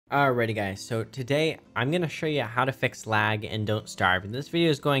Alrighty guys, so today I'm going to show you how to fix lag and don't starve. And this video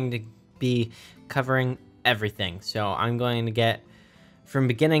is going to be covering everything. So I'm going to get from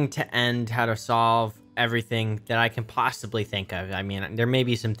beginning to end how to solve everything that I can possibly think of. I mean, there may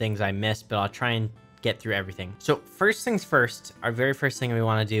be some things I missed, but I'll try and get through everything. So first things first, our very first thing we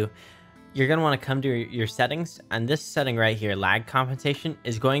want to do, you're going to want to come to your settings, and this setting right here, lag compensation,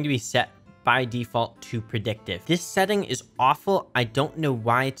 is going to be set by default to predictive. This setting is awful. I don't know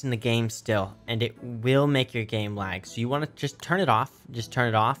why it's in the game still, and it will make your game lag. So you want to just turn it off,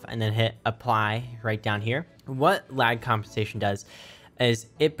 and then hit apply right down here. What lag compensation does is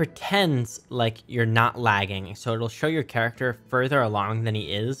it pretends like you're not lagging. So it'll show your character further along than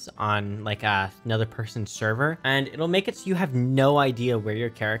he is on like another person's server, and it'll make it so you have no idea where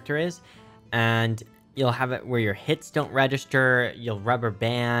your character is, and you'll have it where your hits don't register, you'll rubber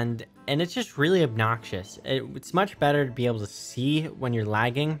band, and it's just really obnoxious. It's much better to be able to see when you're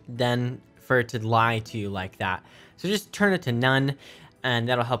lagging than for it to lie to you like that. So just turn it to none, and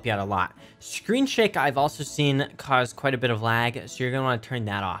that'll help you out a lot. Screen shake I've also seen cause quite a bit of lag, so you're going to want to turn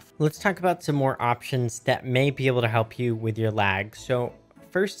that off. Let's talk about some more options that may be able to help you with your lag. So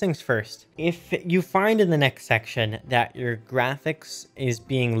first things first, if you find in the next section that your graphics is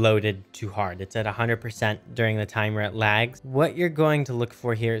being loaded too hard, it's at 100% during the time where it lags, what you're going to look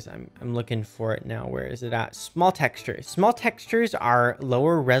for here is, I'm looking for it now, where is it at? Small textures. Small textures are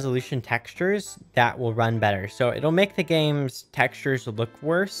lower resolution textures that will run better. So it'll make the game's textures look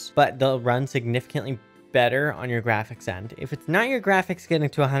worse, but they'll run significantly better on your graphics end. If it's not your graphics getting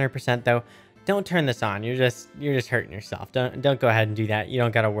to 100% though, don't turn this on. You're just hurting yourself. Don't go ahead and do that. You don't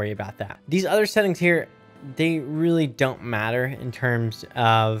got to worry about that. These other settings here, they really don't matter in terms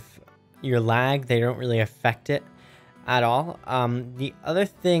of your lag. They don't really affect it at all. The other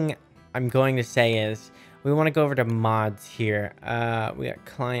thing I'm going to say is we want to go over to mods here. We got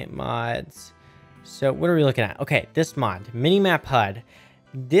client mods. So what are we looking at? Okay, this mod, Minimap HUD.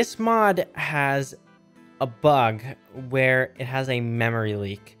 This mod has a bug where it has a memory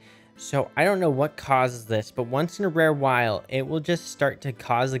leak. So I don't know what causes this, but once in a rare while, it will just start to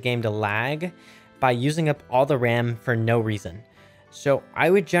cause the game to lag by using up all the RAM for no reason. So I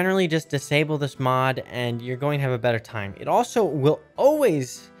would generally just disable this mod and you're going to have a better time. It also will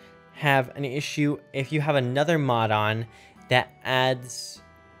always have an issue if you have another mod on that adds,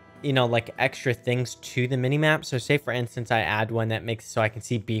 you know, like extra things to the minimap. So say for instance, I add one that makes so I can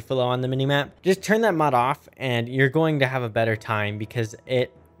see Beefalo on the minimap. Just turn that mod off and you're going to have a better time, because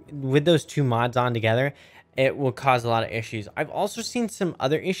with those two mods on together, it will cause a lot of issues. I've also seen some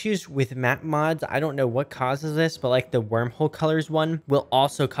other issues with map mods. I don't know what causes this, but like the wormhole colors one will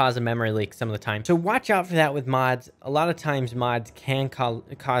also cause a memory leak some of the time. So watch out for that with mods. A lot of times mods can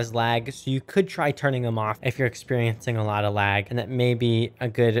cause lag, so you could try turning them off if you're experiencing a lot of lag, and that may be a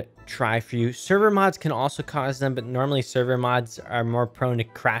good try for you. Server mods can also cause them, but normally server mods are more prone to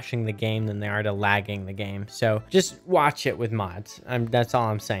crashing the game than they are to lagging the game. So just watch it with mods. That's all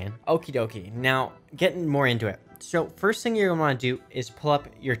I'm saying. Okie dokie. Now getting more into it. So first thing you're going to want to do is pull up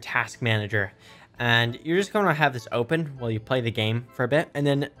your task manager, and you're just going to have this open while you play the game for a bit. And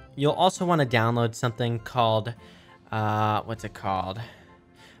then you'll also want to download something called what's it called?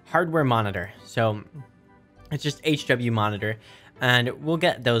 Hardware monitor. So it's just HW monitor, and we'll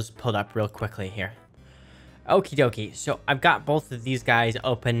get those pulled up real quickly here. Okie dokie. So I've got both of these guys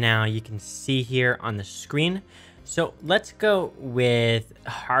open now. You can see here on the screen. So let's go with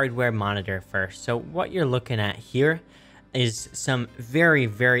hardware monitor first. So what you're looking at here is some very,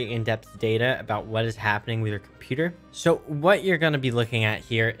 very in-depth data about what is happening with your computer. So what you're going to be looking at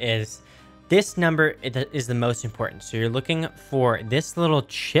here is this number is the most important. So you're looking for this little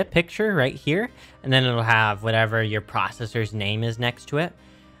chip picture right here, and then it'll have whatever your processor's name is next to it.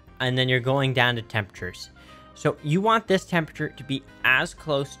 And then you're going down to temperatures. So you want this temperature to be as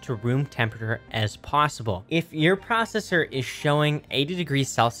close to room temperature as possible. If your processor is showing 80 degrees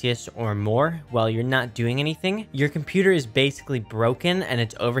Celsius or more while you're not doing anything, your computer is basically broken and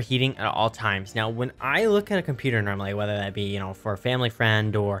it's overheating at all times. Now, when I look at a computer normally, whether that be, you know, for a family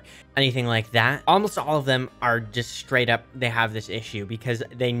friend or anything like that, almost all of them are just straight up, they have this issue because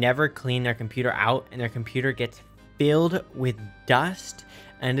they never clean their computer out and their computer gets filled with dust,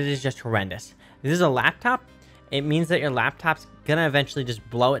 and it is just horrendous. This is a laptop. It means that your laptop's gonna eventually just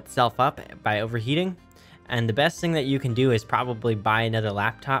blow itself up by overheating. And the best thing that you can do is probably buy another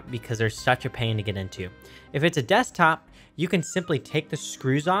laptop, because they're such a pain to get into. If it's a desktop, you can simply take the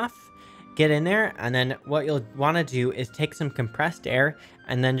screws off, get in there, and then what you'll wanna do is take some compressed air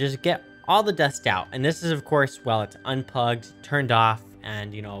and then just get all the dust out. And this is of course, well, it's unplugged, turned off,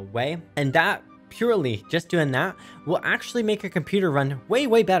 and you know, away. And that purely just doing that will actually make your computer run way,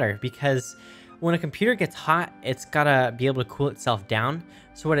 way better, because when a computer gets hot, it's gotta be able to cool itself down.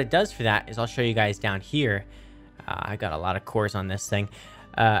 So what it does for that is, I'll show you guys down here. I got a lot of cores on this thing.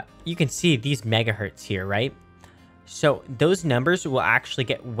 You can see these megahertz here, right? So those numbers will actually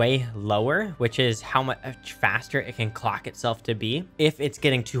get way lower, which is how much faster it can clock itself to be if it's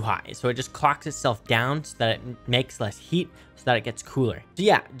getting too hot. So it just clocks itself down so that it makes less heat, so that it gets cooler. So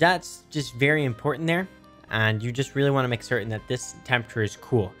yeah, that's just very important there. And you just really want to make certain that this temperature is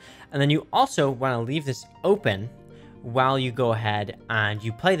cool. And then you also want to leave this open while you go ahead and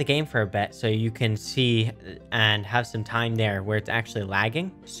you play the game for a bit, so you can see and have some time there where it's actually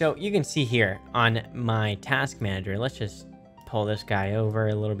lagging. So you can see here on my task manager, let's just pull this guy over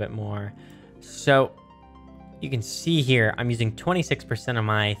a little bit more. So you can see here, I'm using 26% of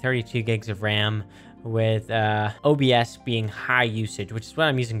my 32 gigs of RAM with OBS being high usage, which is what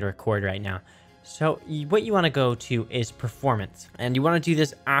I'm using to record right now. So what you want to go to is performance, and you want to do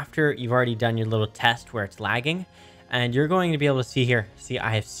this after you've already done your little test where it's lagging. And you're going to be able to see here, see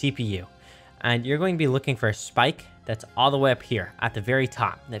I have CPU, and you're going to be looking for a spike that's all the way up here at the very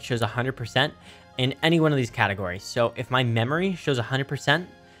top that shows 100% in any one of these categories. So if my memory shows 100%,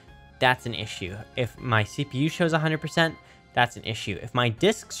 that's an issue. If my CPU shows 100%, that's an issue. If my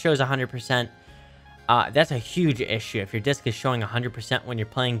disk shows 100%, that's a huge issue. If your disk is showing 100% when you're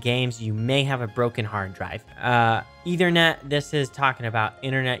playing games, you may have a broken hard drive. Ethernet, this is talking about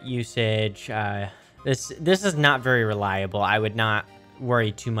internet usage. This is not very reliable. I would not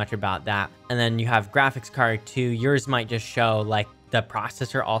worry too much about that. And then you have graphics card too. Yours might just show like the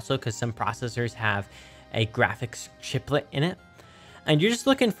processor also, because some processors have a graphics chiplet in it. And you're just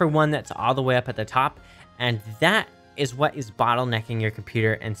looking for one that's all the way up at the top. And that is what is bottlenecking your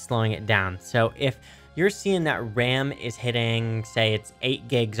computer and slowing it down. So if you're seeing that RAM is hitting, say it's 8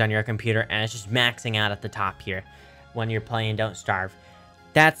 gigs on your computer, and it's just maxing out at the top here when you're playing Don't Starve,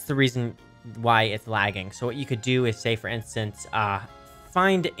 that's the reason why it's lagging. So what you could do is, say for instance,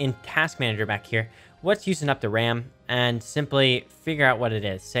 find in Task Manager back here what's using up the RAM and simply figure out what it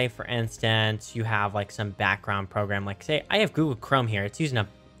is. Say for instance you have like some background program, like say I have Google Chrome here, it's using up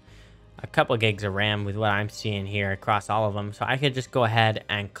a couple gigs of RAM with what I'm seeing here across all of them. So I could just go ahead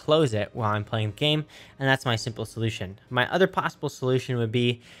and close it while I'm playing the game, and that's my simple solution. My other possible solution would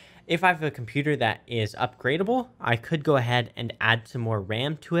be, if I have a computer that is upgradable, I could go ahead and add some more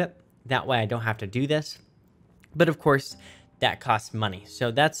RAM to it. That way I don't have to do this. But of course, that costs money.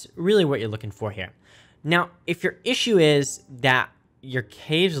 So that's really what you're looking for here. Now, if your issue is that your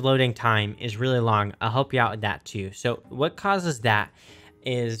cave's loading time is really long, I'll help you out with that too. So what causes that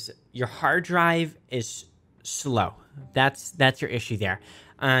is your hard drive is slow. That's your issue there.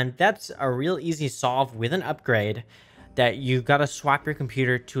 And that's a real easy solve with an upgrade, that you got to swap your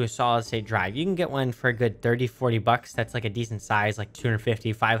computer to a solid state drive. You can get one for a good 30-40 bucks. That's like a decent size, like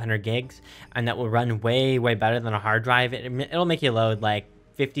 250, 500 gigs. And that will run way, way better than a hard drive. It'll make you load like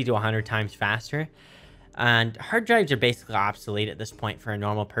 50 to 100 times faster. And hard drives are basically obsolete at this point for a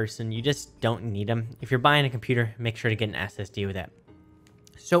normal person. You just don't need them. If you're buying a computer, make sure to get an SSD with it.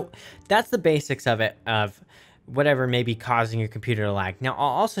 So that's the basics of it, of whatever may be causing your computer to lag. Now,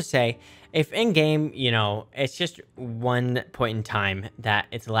 I'll also say, if in-game, you know, it's just one point in time that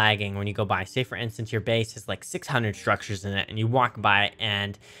it's lagging when you go by. Say, for instance, your base has like 600 structures in it, and you walk by,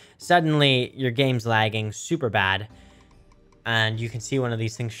 and suddenly your game's lagging super bad, and you can see one of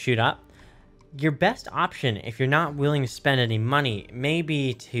these things shoot up. Your best option, if you're not willing to spend any money, may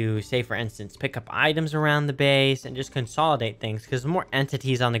be to, say, for instance, pick up items around the base and just consolidate things, because the more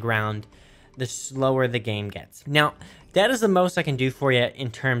entities on the ground, the slower the game gets. Now, that is the most I can do for you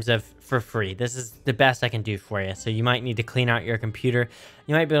in terms of for free. This is the best I can do for you. So you might need to clean out your computer.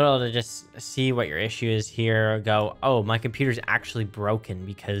 You might be able to just see what your issue is here, or go, oh, my computer's actually broken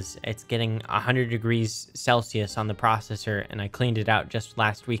because it's getting 100 degrees Celsius on the processor, and I cleaned it out just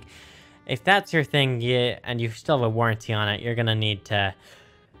last week. If that's your thing, and you still have a warranty on it, you're gonna need to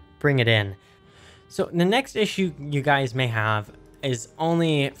bring it in. So the next issue you guys may have is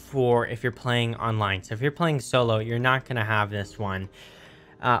only for if you're playing online. So if you're playing solo, you're not gonna have this one.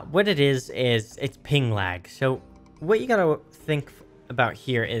 What it is it's ping lag. So what you gotta think about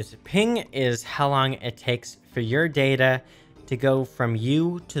here is ping is how long it takes for your data to go from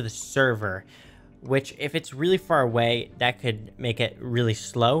you to the server, which if it's really far away, that could make it really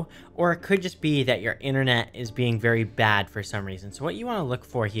slow, or it could just be that your internet is being very bad for some reason. So what you want to look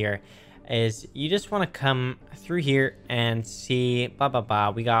for here is you just want to come through here and see, blah, blah, blah.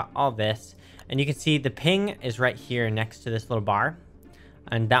 We got all this, and you can see the ping is right here next to this little bar,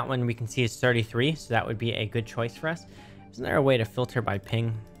 and that one we can see is 33, so that would be a good choice for us. Isn't there a way to filter by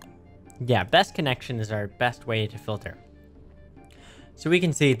ping? Yeah, best connection is our best way to filter. So we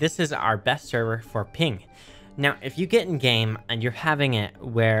can see this is our best server for ping. Now, if you get in game and you're having it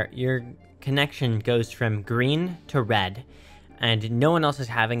where your connection goes from green to red and no one else is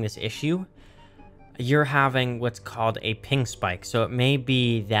having this issue, you're having what's called a ping spike. So it may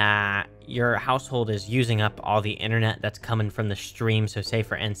be that your household is using up all the internet that's coming from the stream. So say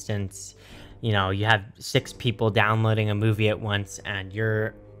for instance, you know, you have 6 people downloading a movie at once and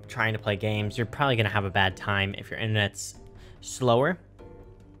you're trying to play games. You're probably going to have a bad time if your internet's slower.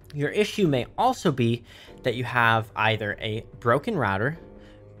 Your issue may also be that you have either a broken router,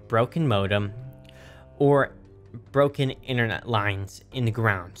 broken modem, or broken internet lines in the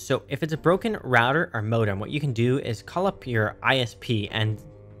ground. So if it's a broken router or modem, what you can do is call up your ISP, and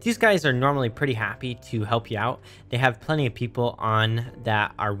these guys are normally pretty happy to help you out. They have plenty of people on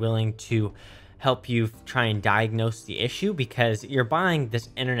that are willing to help you try and diagnose the issue, because you're buying this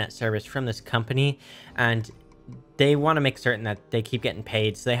internet service from this company and they want to make certain that they keep getting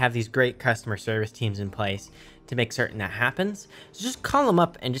paid. So they have these great customer service teams in place to make certain that happens. So just call them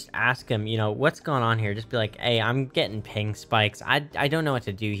up and just ask them, you know, what's going on here? Just be like, hey, I'm getting ping spikes. I don't know what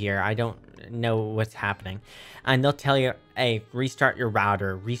to do here. I don't know what's happening. And they'll tell you, hey, restart your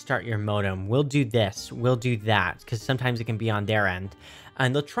router, restart your modem. We'll do this, we'll do that, because sometimes it can be on their end.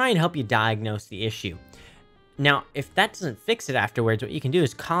 And they'll try and help you diagnose the issue. Now, if that doesn't fix it afterwards, what you can do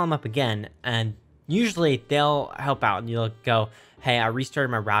is call them up again, and usually they'll help out and you'll go, hey, I restarted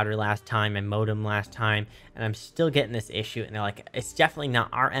my router last time, my modem last time, and I'm still getting this issue. And they're like, it's definitely not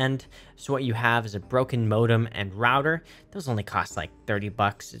our end. So what you have is a broken modem and router. Those only cost like 30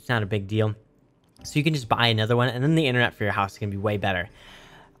 bucks. It's not a big deal. So you can just buy another one, and then the internet for your house is going to be way better.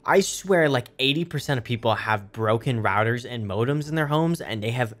 I swear like 80% of people have broken routers and modems in their homes, and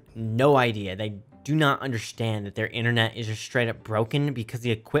they have no idea. They do not understand that their internet is just straight up broken because the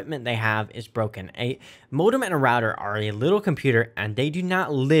equipment they have is broken. A modem and a router are a little computer, and they do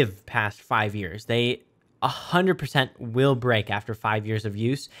not live past 5 years. They 100% will break after 5 years of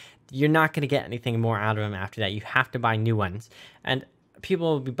use. You're not going to get anything more out of them after that. You have to buy new ones. And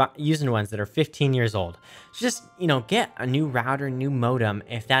people will be using ones that are 15 years old. So just, you know, get a new router, new modem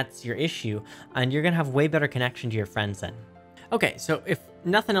if that's your issue, and you're going to have way better connection to your friends then. Okay, so if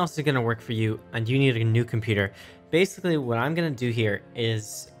nothing else is going to work for you and you need a new computer, basically what I'm going to do here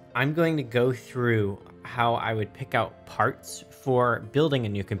is I'm going to go through how I would pick out parts for building a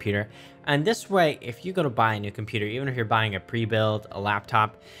new computer. And this way, if you go to buy a new computer, even if you're buying a pre-build, a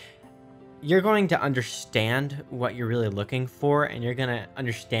laptop, you're going to understand what you're really looking for, and you're going to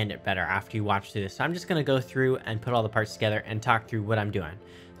understand it better after you watch through this. So I'm just going to go through and put all the parts together and talk through what I'm doing.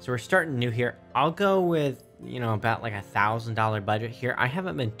 So we're starting new here. I'll go with, you know, about like $1,000 budget here. I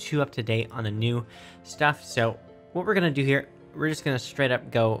haven't been too up to date on the new stuff. So what we're going to do here, we're just going to straight up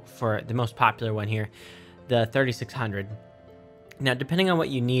go for the most popular one here, the 3600. Now, depending on what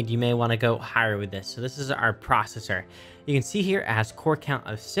you need, you may want to go higher with this. So this is our processor. You can see here it has core count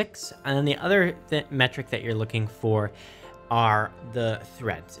of 6. And then the other metric that you're looking for are the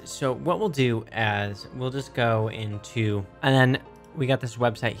threads. So what we'll do is we'll just go into, and then we got this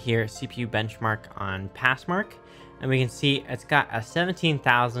website here, CPU benchmark on Passmark. And we can see it's got a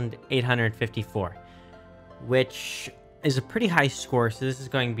 17,854, which is a pretty high score. So this is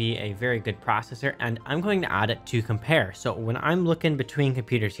going to be a very good processor, and I'm going to add it to compare. So when I'm looking between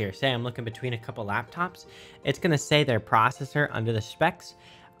computers here, say I'm looking between a couple laptops, it's going to say their processor under the specs,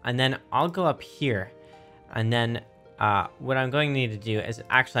 and then I'll go up here, and then what I'm going to need to do is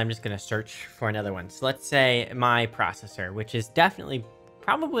actually I'm just going to search for another one. So let's say my processor, which is definitely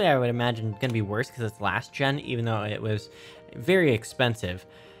probably I would imagine going to be worse because it's last gen, even though it was very expensive.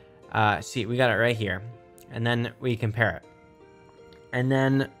 See, we got it right here. And then we compare it. And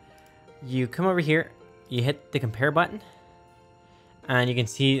then you come over here, you hit the compare button, and you can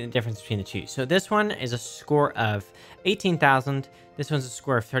see the difference between the two. So this one is a score of 18,000. This one's a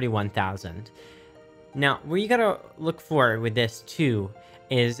score of 31,000. Now, what you gotta look for with this too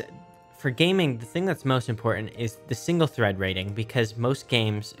is for gaming, the thing that's most important is the single thread rating, because most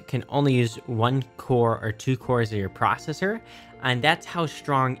games can only use 1 core or 2 cores of your processor, and that's how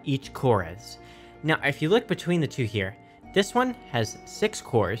strong each core is. Now, if you look between the two here, this one has 6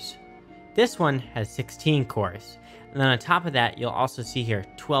 cores, this one has 16 cores, and then on top of that, you'll also see here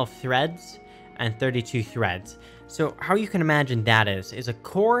 12 threads and 32 threads. So how you can imagine that is a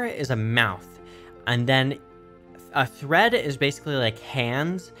core is a mouth, and then a thread is basically like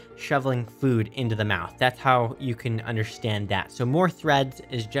hands shoveling food into the mouth. That's how you can understand that. So more threads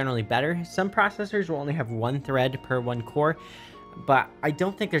is generally better. Some processors will only have 1 thread per 1 core, but I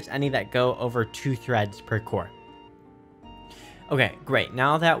don't think there's any that go over 2 threads per core. Okay, great.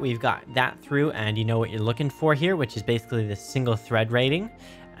 Now that we've got that through and you know what you're looking for here, which is basically the single thread rating,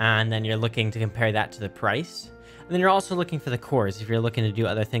 and then you're looking to compare that to the price. And then you're also looking for the cores if you're looking to do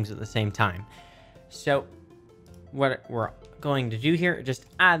other things at the same time. So what we're going to do here, just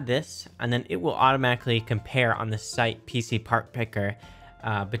add this, and then it will automatically compare on the site PC Part Picker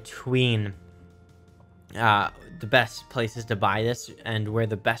between the best places to buy this and where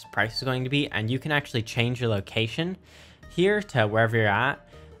the best price is going to be. And you can actually change your location here to wherever you're at,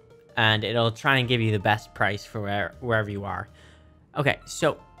 and it'll try and give you the best price for wherever you are. Okay,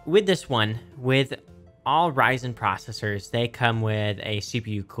 so with this one, with all Ryzen processors, they come with a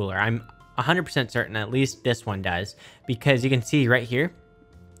CPU cooler. I'm 100% certain at least this one does, because you can see right here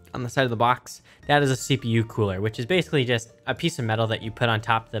on the side of the box, that is a CPU cooler, which is basically just a piece of metal that you put on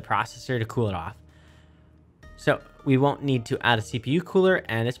top of the processor to cool it off. So we won't need to add a CPU cooler,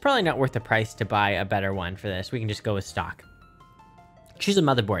 and it's probably not worth the price to buy a better one for this. We can just go with stock. Choose a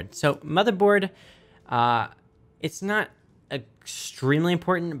motherboard. So motherboard, it's not extremely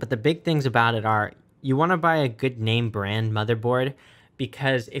important, but the big things about it are you want to buy a good name brand motherboard,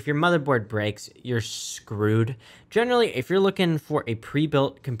 because if your motherboard breaks, you're screwed. Generally, if you're looking for a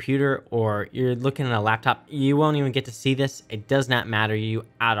pre-built computer or you're looking at a laptop, you won't even get to see this. It does not matter to you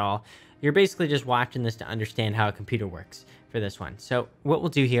at all. You're basically just watching this to understand how a computer works for this one. So what we'll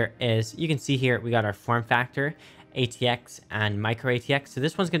do here is, you can see here, we got our form factor, ATX and micro ATX. So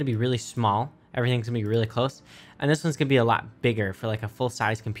this one's going to be really small. Everything's going to be really close. And this one's going to be a lot bigger for like a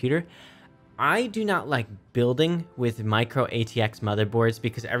full-size computer. I do not like building with micro ATX motherboards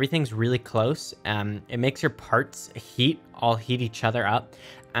because everything's really close. It makes your parts heat each other up.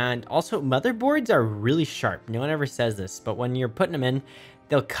 And also, motherboards are really sharp. No one ever says this, but when you're putting them in,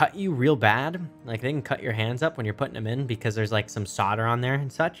 they'll cut you real bad. Like, they can cut your hands up when you're putting them in because there's like some solder on there and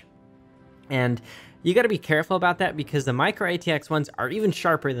such. And you got to be careful about that because the micro ATX ones are even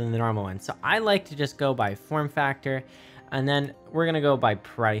sharper than the normal ones. So I like to just go by form factor, and then we're going to go by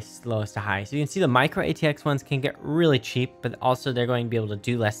price, lowest to high. So you can see the micro ATX ones can get really cheap, but also they're going to be able to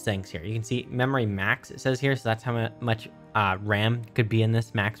do less things here. You can see memory max, it says here. So that's how much RAM could be in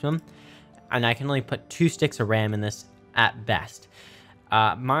this maximum. And I can only put 2 sticks of RAM in this at best.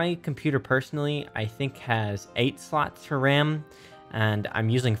 My computer personally, I think has 8 slots for RAM, and I'm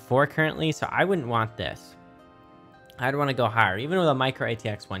using 4 currently, so I wouldn't want this. I'd want to go higher, even with a micro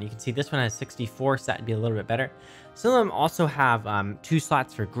ATX one. You can see this one has 64, so that'd be a little bit better. Some of them also have 2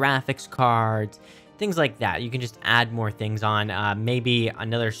 slots for graphics cards, things like that. You can just add more things on, maybe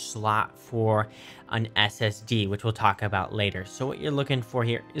another slot for an SSD, which we'll talk about later. So what you're looking for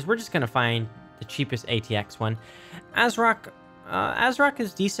here is we're just going to find the cheapest ATX one. ASRock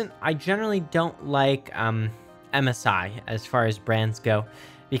is decent. I generally don't like MSI as far as brands go,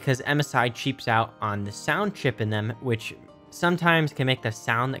 because MSI cheaps out on the sound chip in them, which sometimes can make the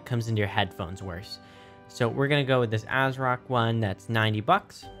sound that comes into your headphones worse. So we're going to go with this ASRock one that's 90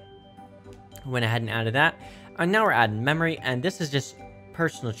 bucks. Went ahead and added that. And now we're adding memory, and this is just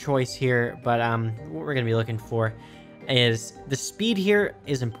personal choice here, but what we're going to be looking for is the speed here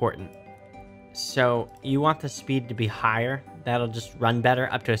is important. So you want the speed to be higher. That'll just run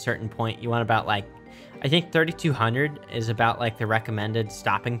better up to a certain point. You want about like, I think 3200 is about like the recommended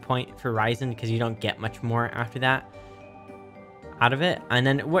stopping point for Ryzen, because you don't get much more after that out of it. And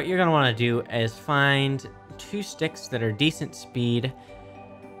then what you're going to want to do is find 2 sticks that are decent speed,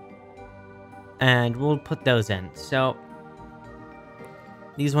 and we'll put those in. So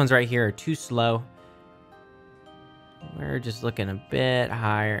these ones right here are too slow. We're just looking a bit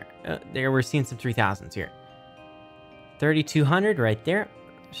higher. There, we're seeing some 3000s here. 3200 right there.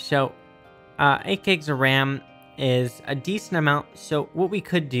 So 8 gigs of RAM is a decent amount. So what we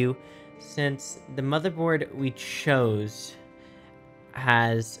could do, since the motherboard we chose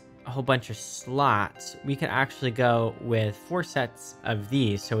has a whole bunch of slots, we could actually go with 4 sets of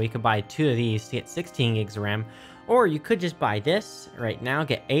these. So we could buy 2 of these to get 16 gigs of RAM. Or you could just buy this right now,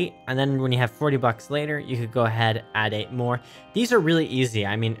 get 8, and then when you have 40 bucks later, you could go ahead, add 8 more. These are really easy.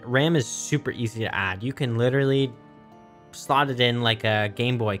 I mean, RAM is super easy to add. You can literally slot it in like a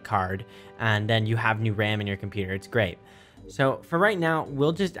Game Boy card, and then you have new RAM in your computer. It's great. So for right now,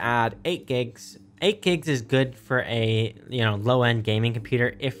 we'll just add 8 gigs. 8 gigs is good for a, low-end gaming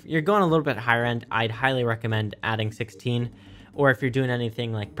computer. If you're going a little bit higher end, I'd highly recommend adding 16. Or if you're doing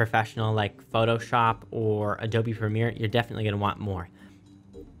anything like professional, like Photoshop or Adobe Premiere, you're definitely going to want more.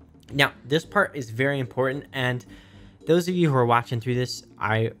 Now, this part is very important, and those of you who are watching through this,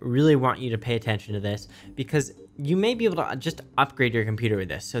 I really want you to pay attention to this, because you may be able to just upgrade your computer with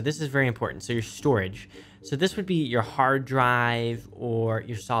this. So this is very important. So your storage. So this would be your hard drive or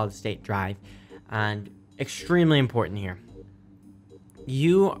your solid state drive, and extremely important here.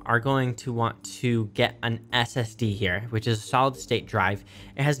 you are going to want to get an SSD here, which is a solid state drive.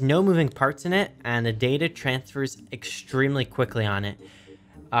 It has no moving parts in it, and the data transfers extremely quickly on it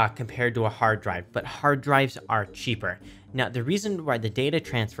compared to a hard drive, but hard drives are cheaper. Now, the reason why the data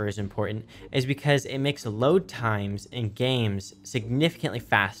transfer is important is because it makes load times in games significantly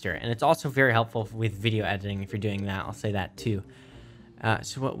faster, and it's also very helpful with video editing if you're doing that. I'll say that too.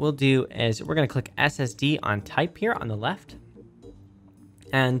 So what we'll do is we're going to click SSD on type here on the left.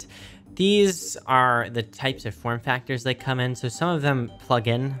 And these are the types of form factors they come in. So some of them plug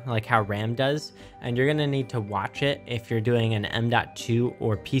in like how RAM does, and you're going to need to watch it if you're doing an M.2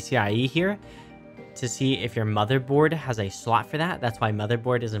 or PCIe here to see if your motherboard has a slot for that. That's why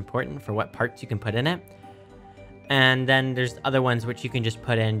motherboard is important for what parts you can put in it. And then there's other ones which you can just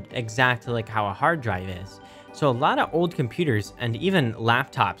put in exactly like how a hard drive is. So a lot of old computers and even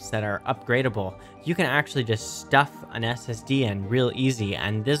laptops that are upgradable, you can actually just stuff an SSD in real easy,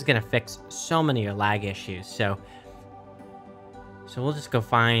 and this is going to fix so many of your lag issues. So we'll just go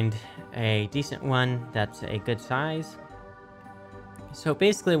find a decent one that's a good size. So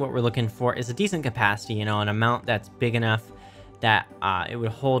basically what we're looking for is a decent capacity, you know, an amount that's big enough that it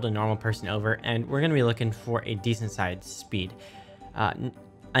would hold a normal person over, and we're going to be looking for a decent sized speed. And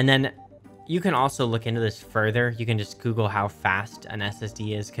then you can also look into this further. You can just Google how fast an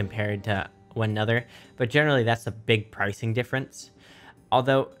SSD is compared to one another, but generally that's a big pricing difference.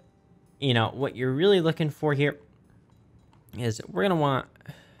 Although, you know, what you're really looking for here is we're going to want,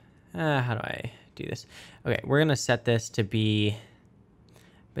 how do I do this? Okay, we're going to set this to be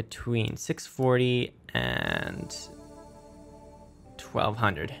between 640 and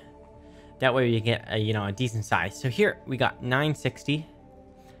 1200. That way you get a, you know, a decent size. So here we got 960.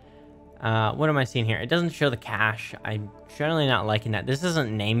 What am I seeing here? It doesn't show the cache. I'm generally not liking that. This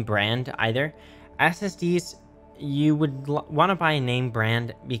isn't name brand either. SSDs, you would want to buy a name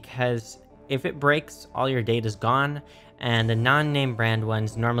brand because if it breaks, all your data is gone, and the non-name brand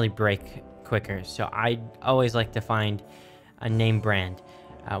ones normally break quicker. So I always like to find a name brand.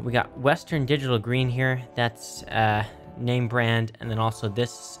 We got Western Digital Green here. That's name brand, and then also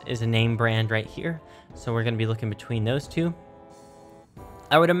this is a name brand right here. So we're going to be looking between those two.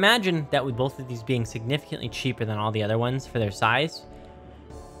 I would imagine that with both of these being significantly cheaper than all the other ones for their size,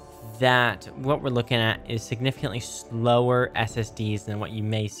 that what we're looking at is significantly slower SSDs than what you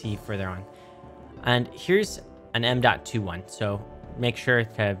may see further on. And here's an M.2 one, so make sure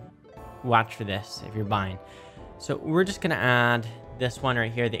to watch for this if you're buying. So we're just going to add this one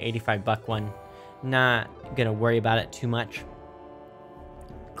right here, the 85 buck one. Not going to worry about it too much.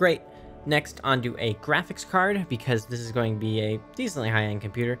 Great. Next, onto a graphics card, because this is going to be a decently high-end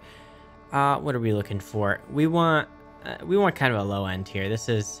computer. What are we looking for? We want kind of a low end here. This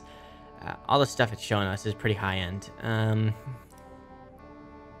is all the stuff it's showing us is pretty high-end. You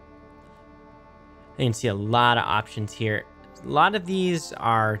can see a lot of options here. A lot of these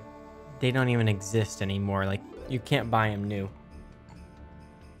they don't even exist anymore. Like, you can't buy them new.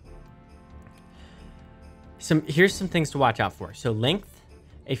 Here's some things to watch out for. So length.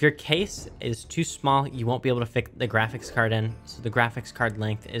 If your case is too small, you won't be able to fit the graphics card in. So the graphics card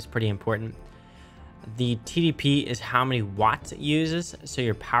length is pretty important. The TDP is how many watts it uses. So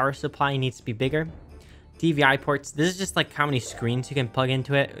your power supply needs to be bigger. DVI ports, this is just like how many screens you can plug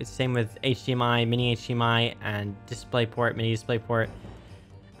into it. It's same with HDMI, mini HDMI, and DisplayPort, mini DisplayPort.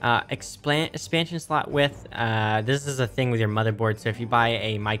 Expansion slot width, this is a thing with your motherboard. So if you buy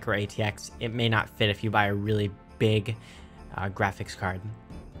a micro ATX, it may not fit if you buy a really big graphics card.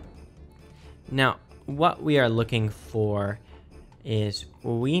 Now, what we are looking for is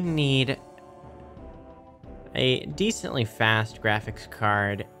we need a decently fast graphics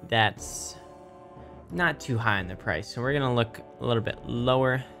card that's not too high in the price. So we're going to look a little bit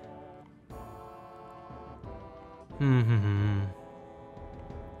lower.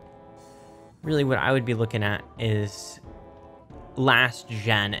 Really what I would be looking at is last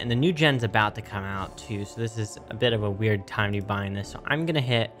gen, and the new gen's about to come out too, so this is a bit of a weird time to be buying this. So I'm going to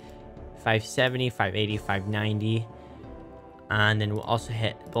hit 570, 580, 590, and then we'll also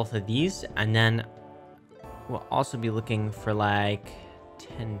hit both of these, and then we'll also be looking for like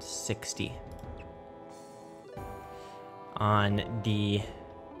 1060 on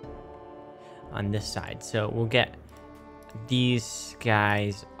this side. So we'll get these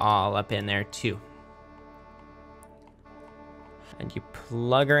guys all up in there too. And you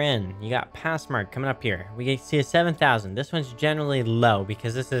plug her in. You got Passmark coming up here. We see a 7,000. This one's generally low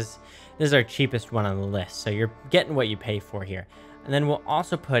because this is our cheapest one on the list. So you're getting what you pay for here. And then we'll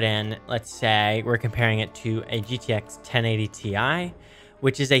also put in, let's say we're comparing it to a GTX 1080 Ti,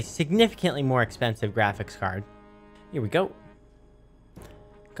 which is a significantly more expensive graphics card. Here we go.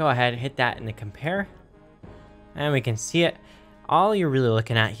 go ahead, hit that in the compare, and we can see it. All you're really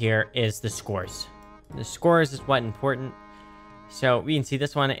looking at here is the scores. The scores is what important. So we can see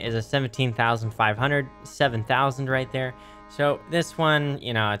this one is a 17,500, 7,000 right there. So this one,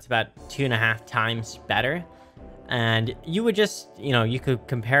 you know, it's about 2.5 times better. And you would just, you know, you could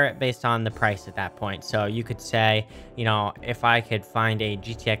compare it based on the price at that point. So you could say, you know, if I could find a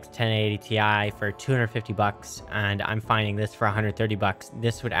GTX 1080 Ti for 250 bucks and I'm finding this for 130 bucks,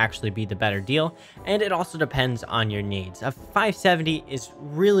 this would actually be the better deal. And it also depends on your needs. A 570 is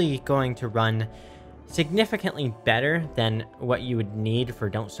really going to run significantly better than what you would need for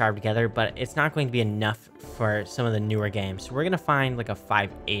Don't Starve Together, but it's not going to be enough for some of the newer games. So we're going to find like a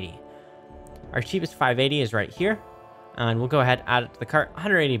 580. Our cheapest 580 is right here, and we'll go ahead, add it to the cart.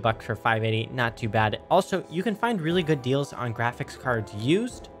 180 bucks for 580, not too bad. Also, you can find really good deals on graphics cards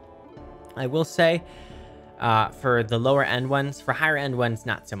used. I will say, for the lower end ones, for higher end ones,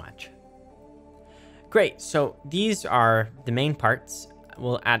 not so much. Great, so these are the main parts.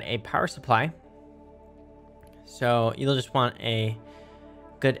 We'll add a power supply. So you'll just want a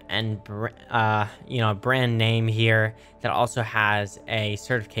good and you know, brand name here that also has a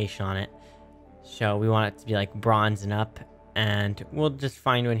certification on it. So we want it to be like bronze and up, and we'll just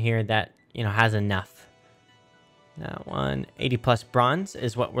find one here that, you know, has enough. That one, 80 plus bronze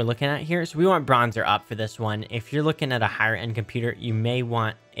is what we're looking at here. So we want bronze or up for this one. If you're looking at a higher end computer, you may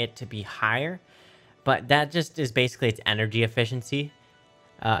want it to be higher, but that just is basically its energy efficiency.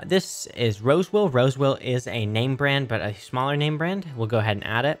 This is Rosewell. Rosewell is a name brand, but a smaller name brand. We'll go ahead and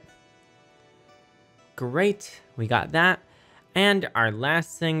add it. Great, we got that. And our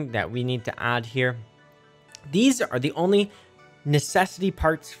last thing that we need to add here, these are the only necessity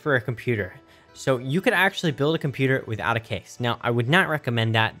parts for a computer. So you could actually build a computer without a case. Now, I would not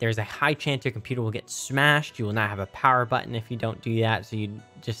recommend that. There's a high chance your computer will get smashed. You will not have a power button if you don't do that. So you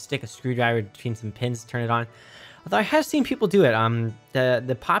just stick a screwdriver between some pins to turn it on. Although I have seen people do it.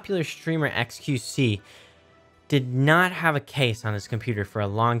 The popular streamer XQC did not have a case on his computer for a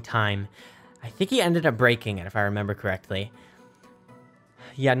long time. I think he ended up breaking it, if I remember correctly.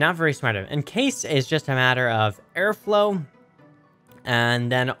 Yeah, not very smart of him. And case is just a matter of airflow and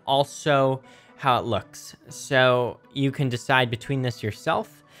then also how it looks. So you can decide between this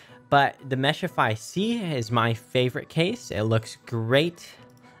yourself, but the Meshify C is my favorite case. It looks great.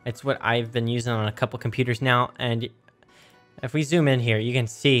 It's what I've been using on a couple computers now. And if we zoom in here, you can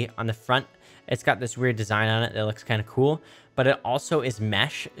see on the front, it's got this weird design on it that looks kind of cool, but it also is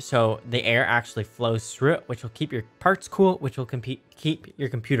mesh, so the air actually flows through it, which will keep your parts cool, which will keep your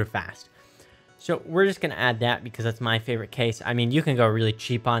computer fast. So we're just going to add that because that's my favorite case. I mean, you can go really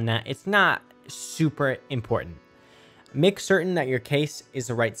cheap on that. It's not super important. Make certain that your case is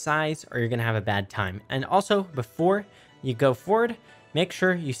the right size or you're going to have a bad time. And also, before you go forward, make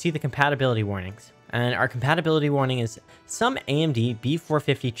sure you see the compatibility warnings. And our compatibility warning is some AMD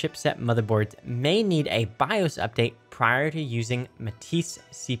B450 chipset motherboards may need a BIOS update prior to using Matisse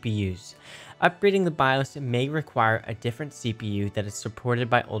CPUs. Upgrading the BIOS may require a different CPU that is supported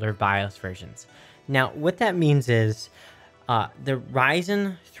by older BIOS versions. Now, what that means is the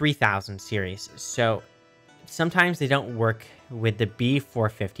Ryzen 3000 series. So sometimes they don't work with the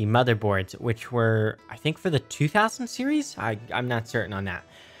B450 motherboards, which were, I think, for the 2000 series. I'm not certain on that.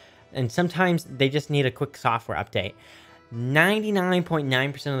 And sometimes they just need a quick software update.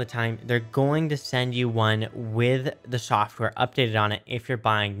 99.9% of the time, they're going to send you one with the software updated on it if you're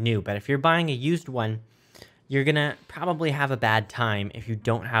buying new. But if you're buying a used one, you're going to probably have a bad time if you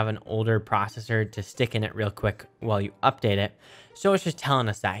don't have an older processor to stick in it real quick while you update it. So it's just telling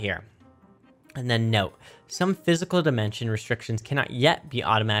us that here. And then note, some physical dimension restrictions cannot yet be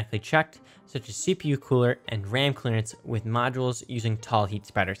automatically checked, such as CPU cooler and RAM clearance with modules using tall heat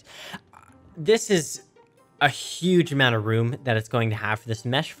spreaders. This is a huge amount of room that it's going to have for this.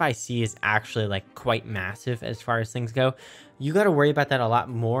 Meshify C is actually like quite massive as far as things go. You got to worry about that a lot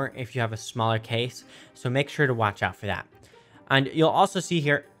more if you have a smaller case, so make sure to watch out for that. And you'll also see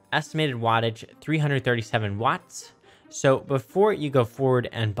here estimated wattage 337 watts. So before you go forward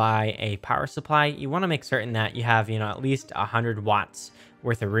and buy a power supply, you want to make certain that you have, at least 100 watts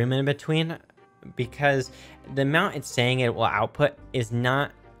worth of room in between, because the amount it's saying it will output is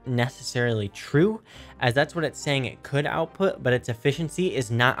not necessarily true, as that's what it's saying it could output, but its efficiency is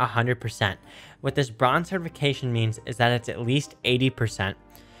not 100%. What this bronze certification means is that it's at least 80%.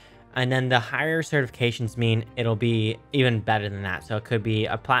 And then the higher certifications mean it'll be even better than that. So it could be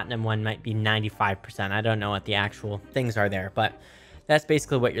a platinum one might be 95%. I don't know what the actual things are there, but that's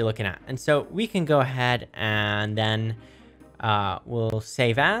basically what you're looking at. And so we can go ahead and then we'll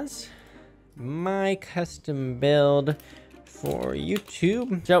save as my custom build for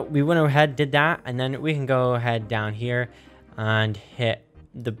YouTube. So we went ahead, did that, and then we can go ahead down here and hit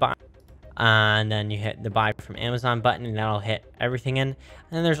the buy. And then you hit the buy from Amazon button, and that'll hit everything in. And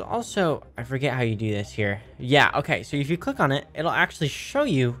then there's also, I forget how you do this here. Yeah, okay, so if you click on it, it'll actually show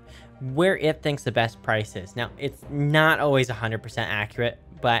you where it thinks the best price is. Now, it's not always 100% accurate,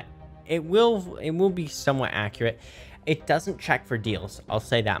 but it will be somewhat accurate. It doesn't check for deals, I'll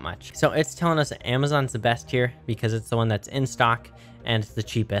say that much. So it's telling us that Amazon's the best here because it's the one that's in stock and it's the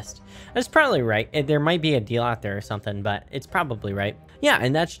cheapest. That's probably right. There might be a deal out there or something, but it's probably right. Yeah,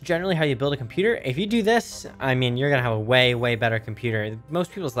 and that's generally how you build a computer. If you do this, I mean, you're gonna have a way, way better computer.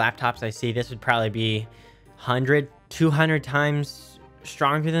 Most people's laptops I see, this would probably be 100, 200 times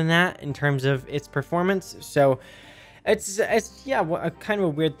stronger than that in terms of its performance. So it's yeah, a kind of a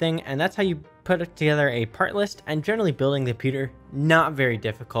weird thing, and that's how you put together a part list. And generally building the computer, not very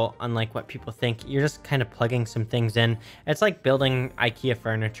difficult, unlike what people think. You're just kind of plugging some things in. It's like building IKEA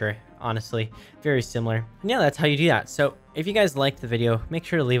furniture, honestly, very similar. And yeah, that's how you do that. So if you guys liked the video, make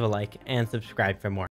sure to leave a like and subscribe for more.